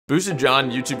Boosted John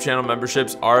YouTube channel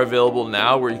memberships are available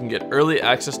now, where you can get early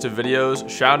access to videos,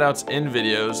 shoutouts in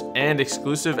videos, and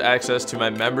exclusive access to my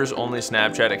members only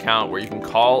Snapchat account, where you can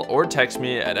call or text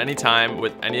me at any time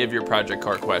with any of your project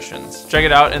car questions. Check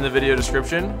it out in the video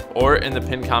description or in the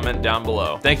pinned comment down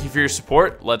below. Thank you for your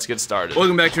support. Let's get started.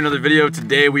 Welcome back to another video.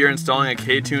 Today we are installing a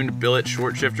K-tuned billet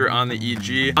short shifter on the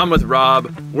EG. I'm with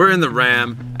Rob, we're in the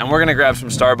Ram, and we're gonna grab some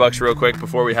Starbucks real quick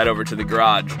before we head over to the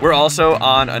garage. We're also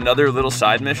on another little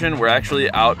side mission. We're actually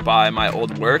out by my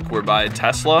old work. We're by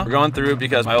Tesla. We're going through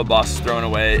because my old boss is throwing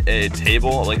away a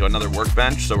table, like another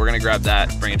workbench. So we're gonna grab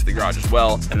that, bring it to the garage as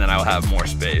well, and then I'll have more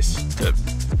space to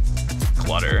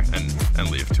clutter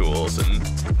and leave tools and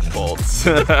bolts.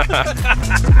 But it would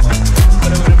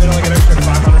have been like an extra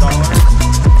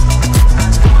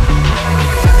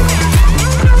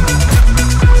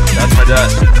 $500. That's my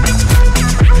desk.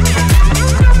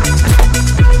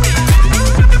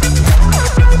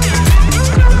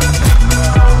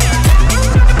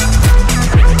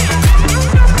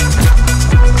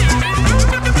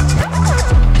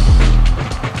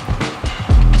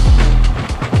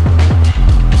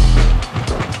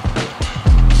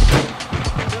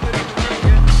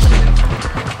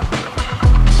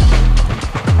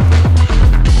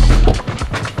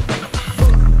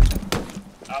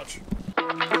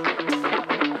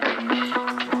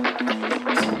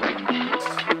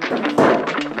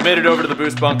 Made it over to the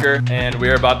boost bunker, and we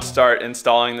are about to start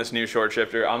installing this new short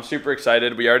shifter. I'm super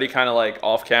excited. We already kind of like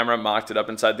off camera mocked it up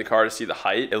inside the car to see the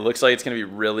height. It looks like it's gonna be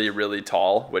really, really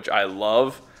tall, which I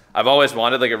love. I've always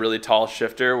wanted like a really tall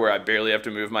shifter where I barely have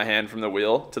to move my hand from the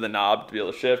wheel to the knob to be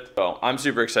able to shift. So I'm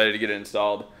super excited to get it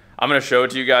installed. I'm gonna show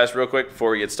it to you guys real quick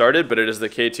before we get started, but it is the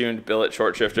K-tuned billet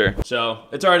short shifter. So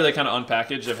it's already like kind of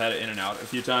unpackaged. I've had it in and out a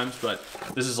few times, but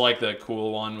this is like the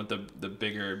cool one with the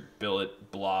bigger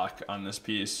billet block on this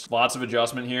piece. Lots of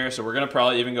adjustment here, so we're gonna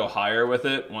probably even go higher with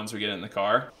it once we get it in the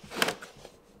car.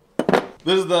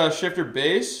 This is the shifter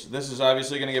base. This is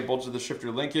obviously gonna get bolted to the shifter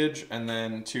linkage and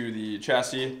then to the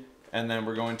chassis, and then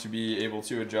we're going to be able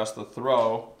to adjust the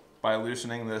throw by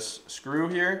loosening this screw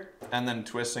here and then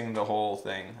twisting the whole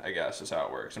thing, I guess is how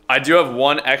it works. I do have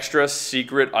one extra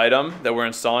secret item that we're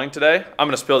installing today. I'm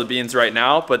gonna spill the beans right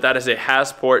now, but that is a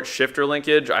Hasport shifter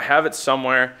linkage. I have it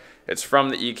somewhere. It's from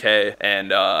the EK,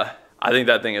 and I think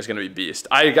that thing is gonna be beast.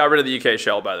 I got rid of the EK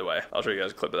shell, by the way. I'll show you guys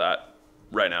a clip of that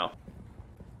right now.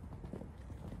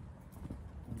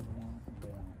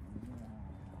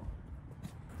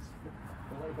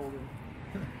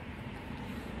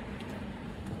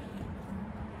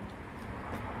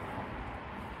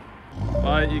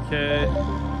 Bye, EK.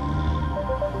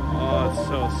 Oh, it's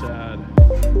so sad.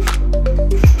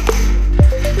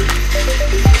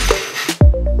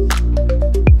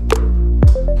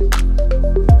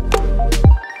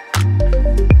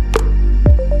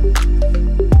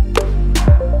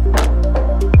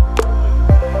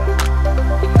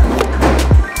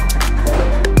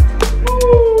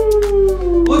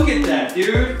 Look at that,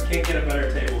 dude. Can't get a better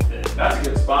table fit. That's a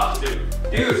good spot, dude.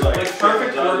 Dude, like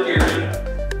perfect work area.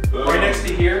 Right next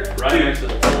to here. Right next to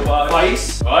the full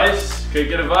box. Vice. Could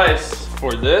get a vice.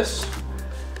 For this,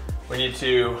 we need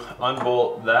to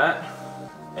unbolt that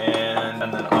and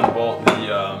then unbolt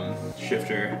the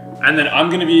shifter. And then I'm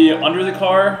gonna be under the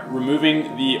car,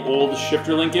 removing the old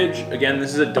shifter linkage. Again,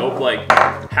 this is a dope like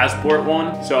Hasport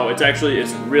one. So it's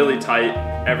really tight.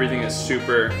 Everything is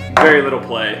super, very little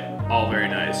play, all very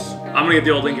nice. I'm gonna get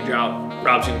the old linkage out.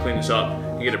 Rob's gonna clean this up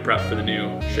and get it prepped for the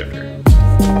new shifter.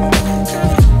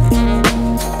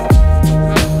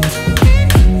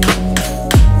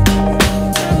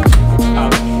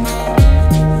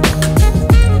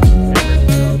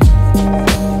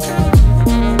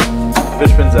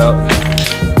 Fish pins out.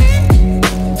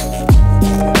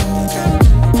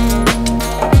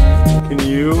 Can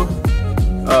you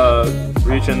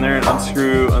reach in there and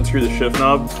unscrew the shift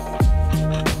knob?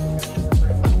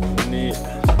 Neat.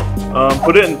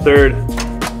 Put it in third.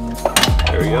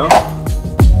 There we go.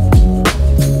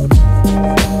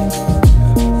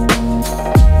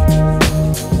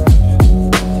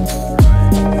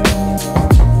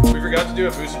 To do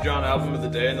a Boosted John album of the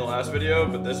day in the last video,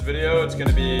 but this video it's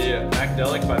gonna be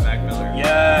Macdelic by Mac Miller.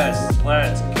 Yes,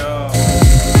 let's go.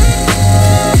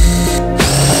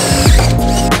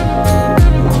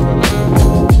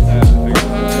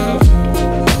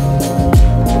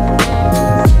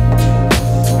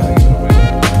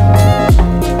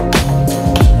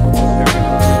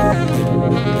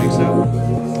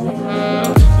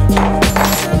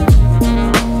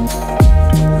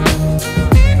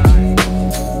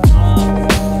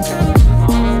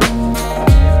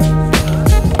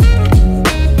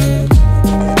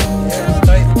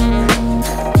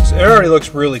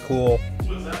 looks really cool.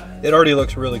 What's that? It already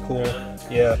looks really cool.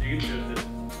 Yeah. You can shift it.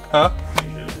 Huh? You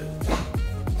can shift it.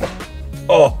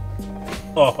 Oh.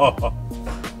 Oh.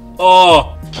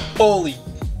 Oh. Holy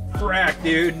frack,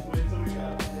 dude. Wait till we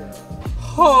got it. Yeah.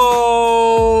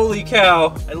 Holy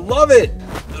cow. I love it.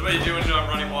 This is what you do when you're on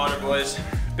running water, boys.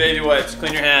 Baby wipes,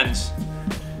 clean your hands.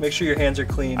 Make sure your hands are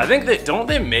clean. I think don't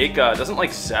they make, doesn't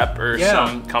like Zepp or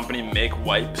some company make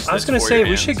wipes? I was gonna say,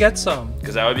 we should get some.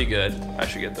 Because that would be good. I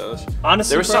should get those.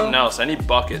 Honestly, there was bro, something else. I need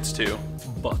buckets too.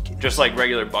 bucket. Just like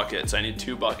regular buckets. I need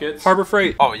 2 buckets. Harbor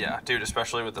Freight. Oh yeah, dude,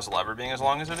 especially with this lever being as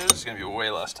long as it is, it's gonna be way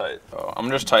less tight. Oh, I'm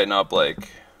just tighten up like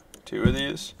 2 of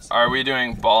these. Are we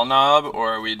doing ball knob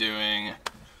or are we doing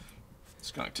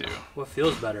skunk 2? What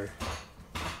feels better?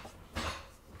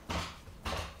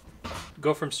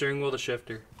 Go from steering wheel to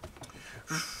shifter.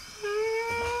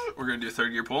 We're gonna do a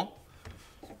 3rd gear pull.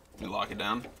 Let me lock it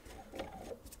down.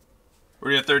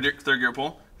 We're gonna do a third gear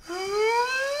pull.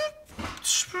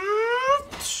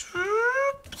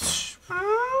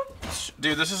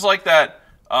 Dude, this is like that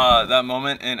that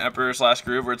moment in Emperor's Last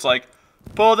Groove where it's like,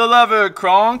 pull the lever,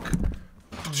 Kronk.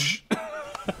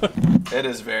 It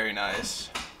is very nice.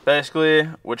 Basically,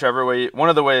 whichever way, one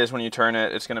of the ways when you turn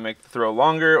it, it's gonna make the throw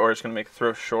longer or it's gonna make the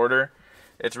throw shorter.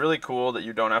 It's really cool that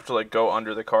you don't have to like go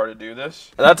under the car to do this.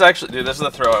 That's actually, dude, this is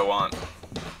the throw I want.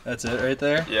 That's it right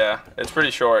there? Yeah, it's pretty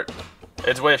short.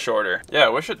 It's way shorter. Yeah, I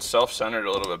wish it's self-centered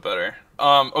a little bit better.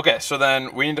 Okay, so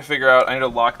then we need to figure out, I need to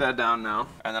lock that down now.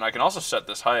 And then I can also set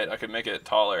this height. I could make it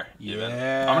taller even.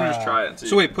 Yeah. I'm gonna just try it and see.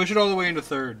 So wait, push it all the way into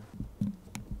 3rd.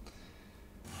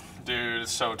 Dude,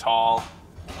 it's so tall.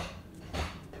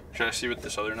 Should I see what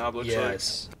this other knob looks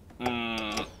Yes.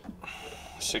 like?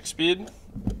 6-speed?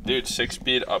 Dude,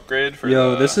 6-speed upgrade for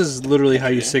Yo, the this is literally how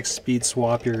you G. 6-speed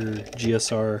swap your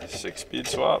GSR. 6-speed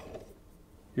swap?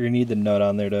 You're gonna need the nut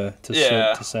on there to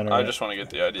center I it. just want to get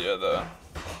the idea of the...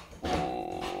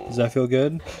 Does that feel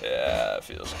good? Yeah, it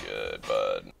feels good,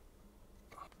 bud.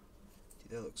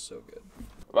 That looks so good.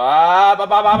 Is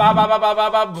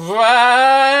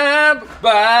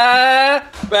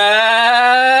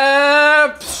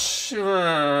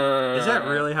that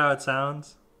really how it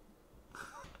sounds?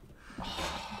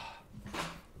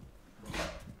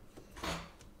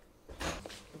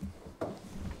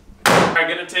 I'm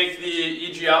gonna take the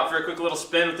EG out for a quick little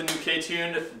spin with the new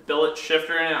K-tuned billet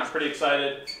shifter in it. I'm pretty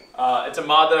excited. It's a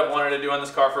mod that I've wanted to do on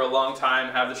this car for a long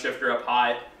time, have the shifter up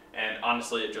high, and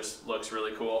honestly it just looks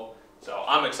really cool. So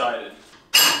I'm excited.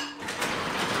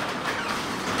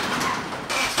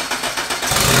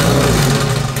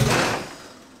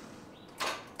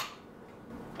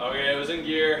 Okay, it was in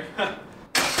gear.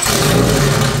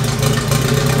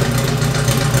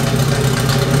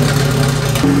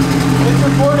 It's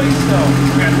recording still.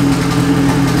 Okay.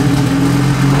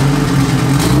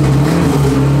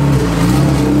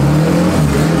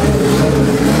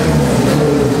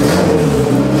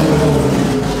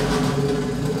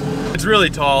 It's really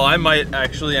tall. I might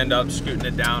actually end up scooting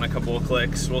it down a couple of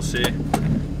clicks. We'll see.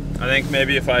 I think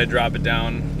maybe if I drop it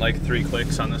down like 3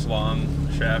 clicks on this long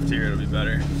shaft here, it'll be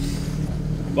better.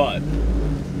 But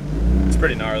it's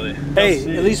pretty gnarly. Hey,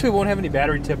 at least we won't have any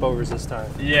battery tip overs this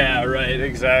time. Yeah, right,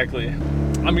 exactly.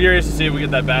 I'm curious to see if we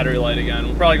get that battery light again.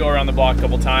 We'll probably go around the block a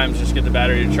couple times, just get the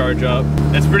battery to charge up.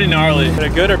 It's pretty gnarly. In a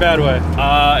good or bad way?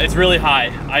 It's really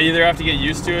high. I either have to get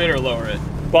used to it or lower it,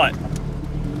 but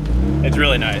it's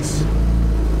really nice.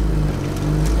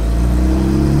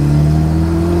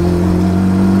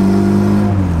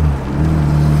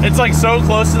 It's like so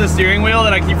close to the steering wheel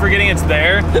that I keep forgetting it's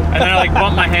there, and then I like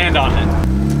bump my hand on it.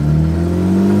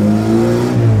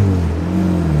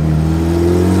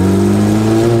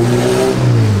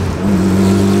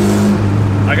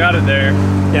 I got it there.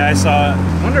 Yeah, I saw it.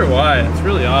 I wonder why. It's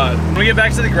really odd. When we get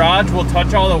back to the garage, we'll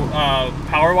touch all the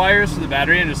power wires to the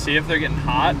battery and just see if they're getting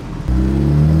hot.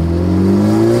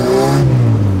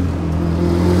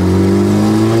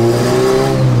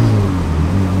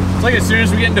 It's like as soon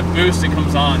as we get into boost, it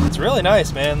comes on. It's really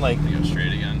nice, man. Like, Go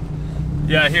straight again.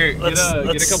 Yeah, here, get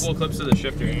a couple of clips of the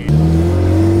shifter.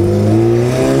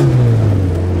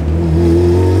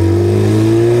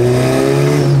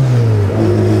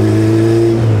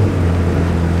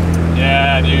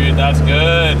 Yeah, dude, that's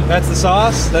good. that's the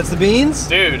sauce? That's the beans?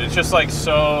 Dude, it's just like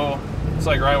so, it's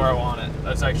like right where I want it.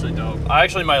 That's actually dope. I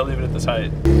actually might leave it at this height.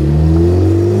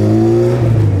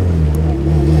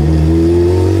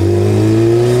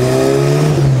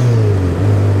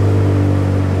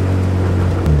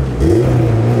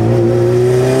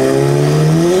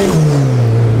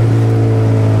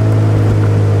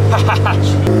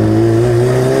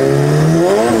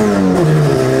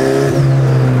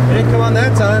 It didn't come on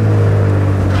that time.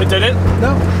 It didn't?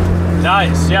 No.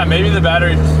 Nice. Yeah, maybe the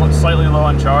battery's slightly low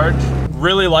on charge.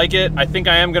 Really like it. I think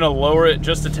I am gonna lower it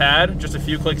just a tad, just a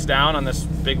few clicks down on this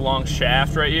big long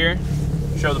shaft right here.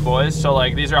 Show the boys. So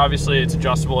like these are obviously, it's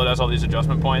adjustable. It has all these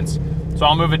adjustment points. So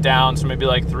I'll move it down. So maybe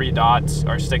like 3 dots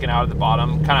are sticking out at the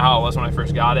bottom, kind of how it was when I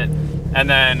first got it. And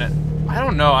then, I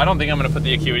don't know. I don't think I'm gonna put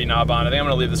the acuity knob on. I think I'm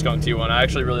gonna leave this going T1. I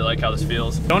actually really like how this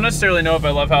feels. Don't necessarily know if I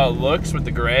love how it looks with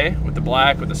the gray, with the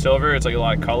black, with the silver. It's like a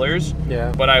lot of colors.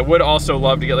 Yeah. But I would also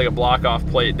love to get like a block off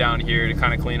plate down here to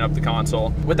kind of clean up the console.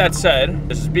 With that said,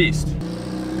 this is beast.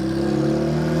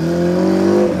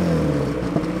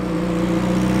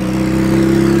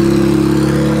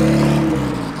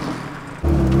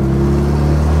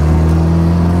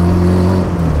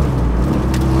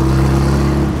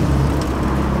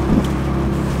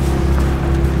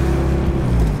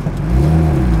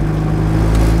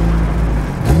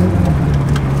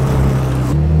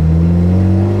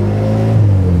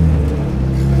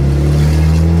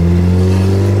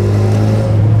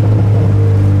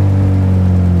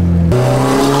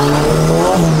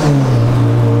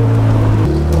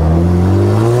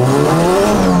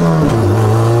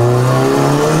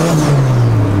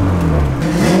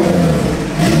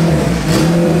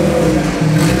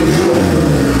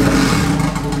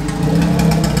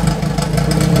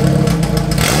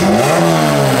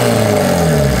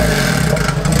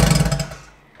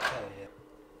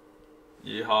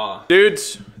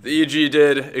 Dudes, the EG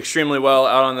did extremely well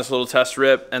out on this little test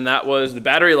rip, and that was the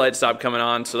battery light stopped coming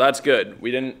on, so that's good.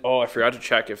 We didn't, oh, I forgot to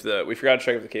check if the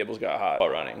cables got hot while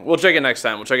running. We'll check it next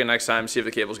time. We'll check it next time, see if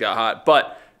the cables got hot.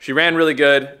 But she ran really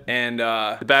good, and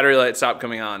the battery light stopped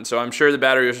coming on. So I'm sure the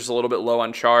battery was just a little bit low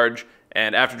on charge,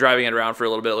 and after driving it around for a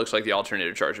little bit, it looks like the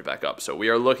alternator charged it back up. So we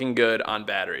are looking good on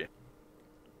battery.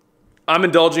 I'm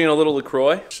indulging in a little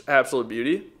LaCroix, absolute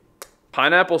beauty.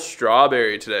 Pineapple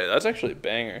strawberry today. That's actually a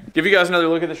banger. Give you guys another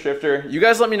look at the shifter. You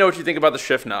guys let me know what you think about the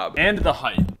shift knob. And the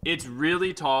height. It's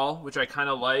really tall, which I kind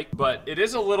of like, but it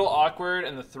is a little awkward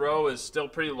and the throw is still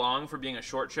pretty long for being a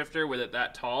short shifter with it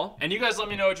that tall. And you guys let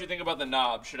me know what you think about the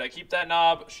knob. Should I keep that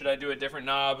knob? Should I do a different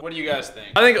knob? What do you guys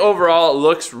think? I think overall it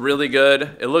looks really good.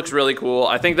 It looks really cool.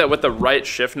 I think that with the right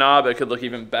shift knob, it could look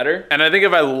even better. And I think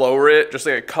if I lower it just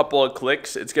like a couple of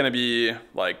clicks, it's gonna be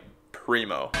like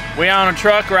primo. We on a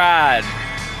truck ride.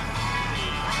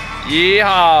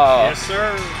 Yeehaw. Yes,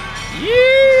 sir.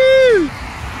 Yee!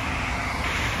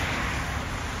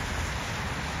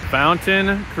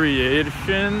 Fountain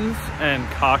Creations and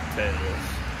Cocktails.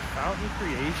 Fountain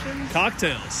Creations?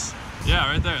 Cocktails.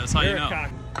 Yeah, right there. That's how you know.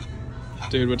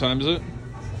 Dude, what time is it?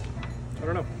 I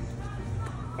don't know.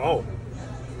 Oh.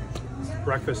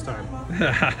 Breakfast time.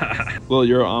 Little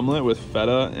Euro omelet with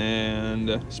feta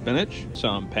and spinach,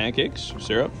 some pancakes,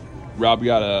 syrup. Rob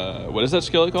got a, what is that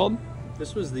skillet called?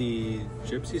 This was the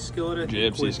gypsy skillet, I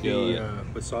think, gypsy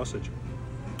skillet. With sausage.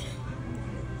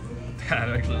 That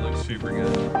actually looks super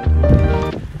good.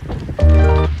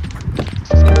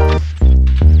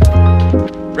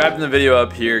 Wrapping the video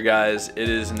up here, guys. It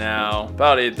is now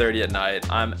about 8:30 at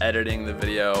night. I'm editing the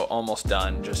video, almost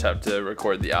done. Just have to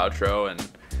record the outro and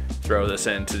throw this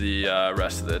into the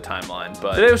rest of the timeline.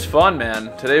 But today was fun,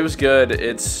 man. Today was good.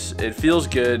 It feels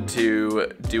good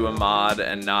to do a mod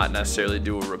and not necessarily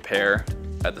do a repair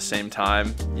at the same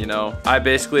time, you know? I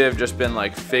basically have just been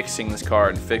like fixing this car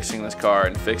and fixing this car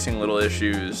and fixing little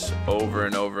issues over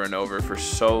and over and over for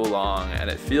so long, and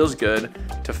it feels good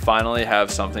to finally have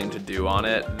something to do on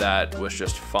it that was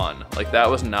just fun. Like, that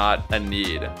was not a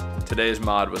need. Today's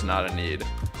mod was not a need.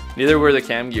 Neither were the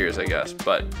cam gears, I guess,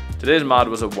 but today's mod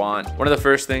was a want. One of the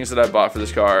first things that I bought for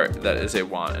this car that is a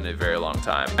want in a very long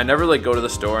time. I never like go to the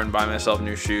store and buy myself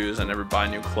new shoes. I never buy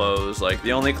new clothes. Like,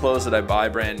 the only clothes that I buy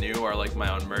brand new are like my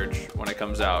own merch when it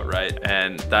comes out, right?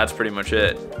 And that's pretty much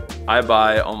it. I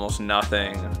buy almost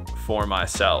nothing for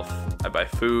myself. I buy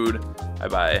food, I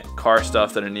buy car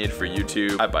stuff that I need for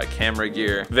YouTube, I buy camera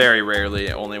gear, very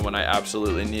rarely, only when I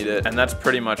absolutely need it, and that's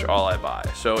pretty much all I buy.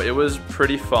 So it was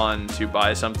pretty fun to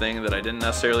buy something that I didn't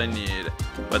necessarily need,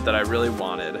 but that I really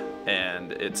wanted,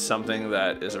 and it's something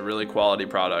that is a really quality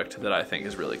product that I think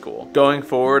is really cool. Going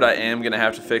forward, I am gonna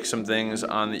have to fix some things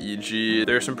on the EG.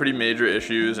 There are some pretty major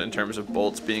issues in terms of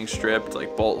bolts being stripped,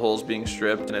 like bolt holes being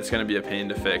stripped, and it's gonna be a pain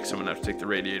to fix. I'm gonna have to take the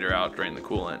radiator out, drain the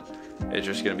coolant. It's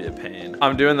just gonna be a pain.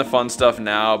 I'm doing the fun stuff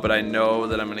now, but I know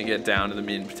that I'm gonna get down to the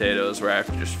meat and potatoes where I have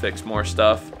to just fix more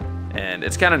stuff. And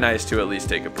it's kind of nice to at least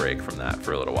take a break from that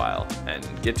for a little while and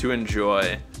get to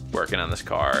enjoy working on this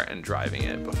car and driving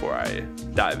it before I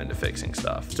dive into fixing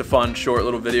stuff. Just a fun short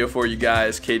little video for you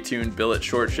guys. K-Tune billet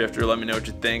short shifter. Let me know what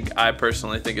you think. I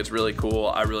personally think it's really cool.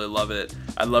 I really love it.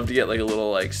 I'd love to get like a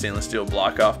little like stainless steel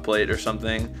block off plate or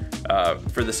something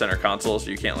for the center console so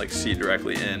you can't like see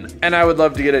directly in. And I would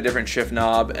love to get a different shift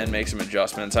knob and make some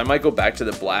adjustments. I might go back to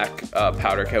the black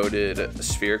powder coated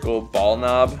spherical ball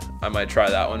knob. I might try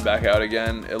that one back out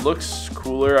again. It looks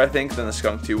cooler, I think, than the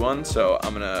Skunk 2 one, so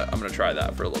I'm gonna try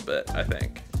that for a little bit, I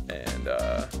think. And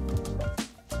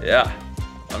yeah,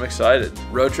 I'm excited.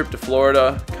 Road trip to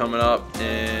Florida coming up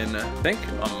in, I think,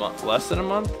 a month, less than a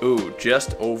month? Ooh,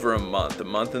 just over a month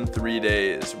and 3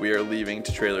 days. We are leaving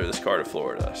to trailer this car to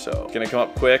Florida. So it's gonna come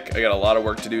up quick. I got a lot of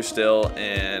work to do still,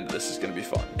 and this is gonna be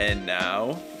fun. And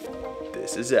now,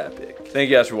 this is epic. Thank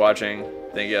you guys for watching.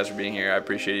 Thank you guys for being here. I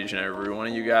appreciate each and every one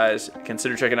of you guys.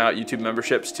 Consider checking out YouTube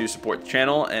memberships to support the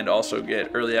channel and also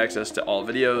get early access to all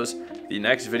videos. The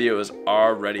next video is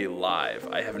already live.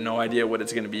 I have no idea what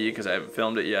it's gonna be because I haven't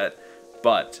filmed it yet,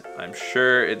 but I'm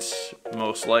sure it's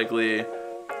most likely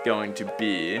going to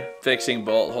be fixing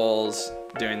bolt holes,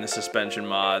 doing the suspension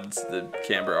mods, the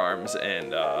camber arms,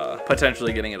 and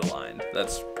potentially getting it aligned.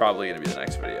 That's probably gonna be the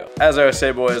next video. As I always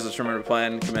say, boys, let's remember to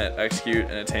plan, commit, execute,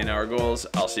 and attain our goals.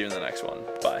 I'll see you in the next one.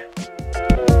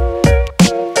 Bye.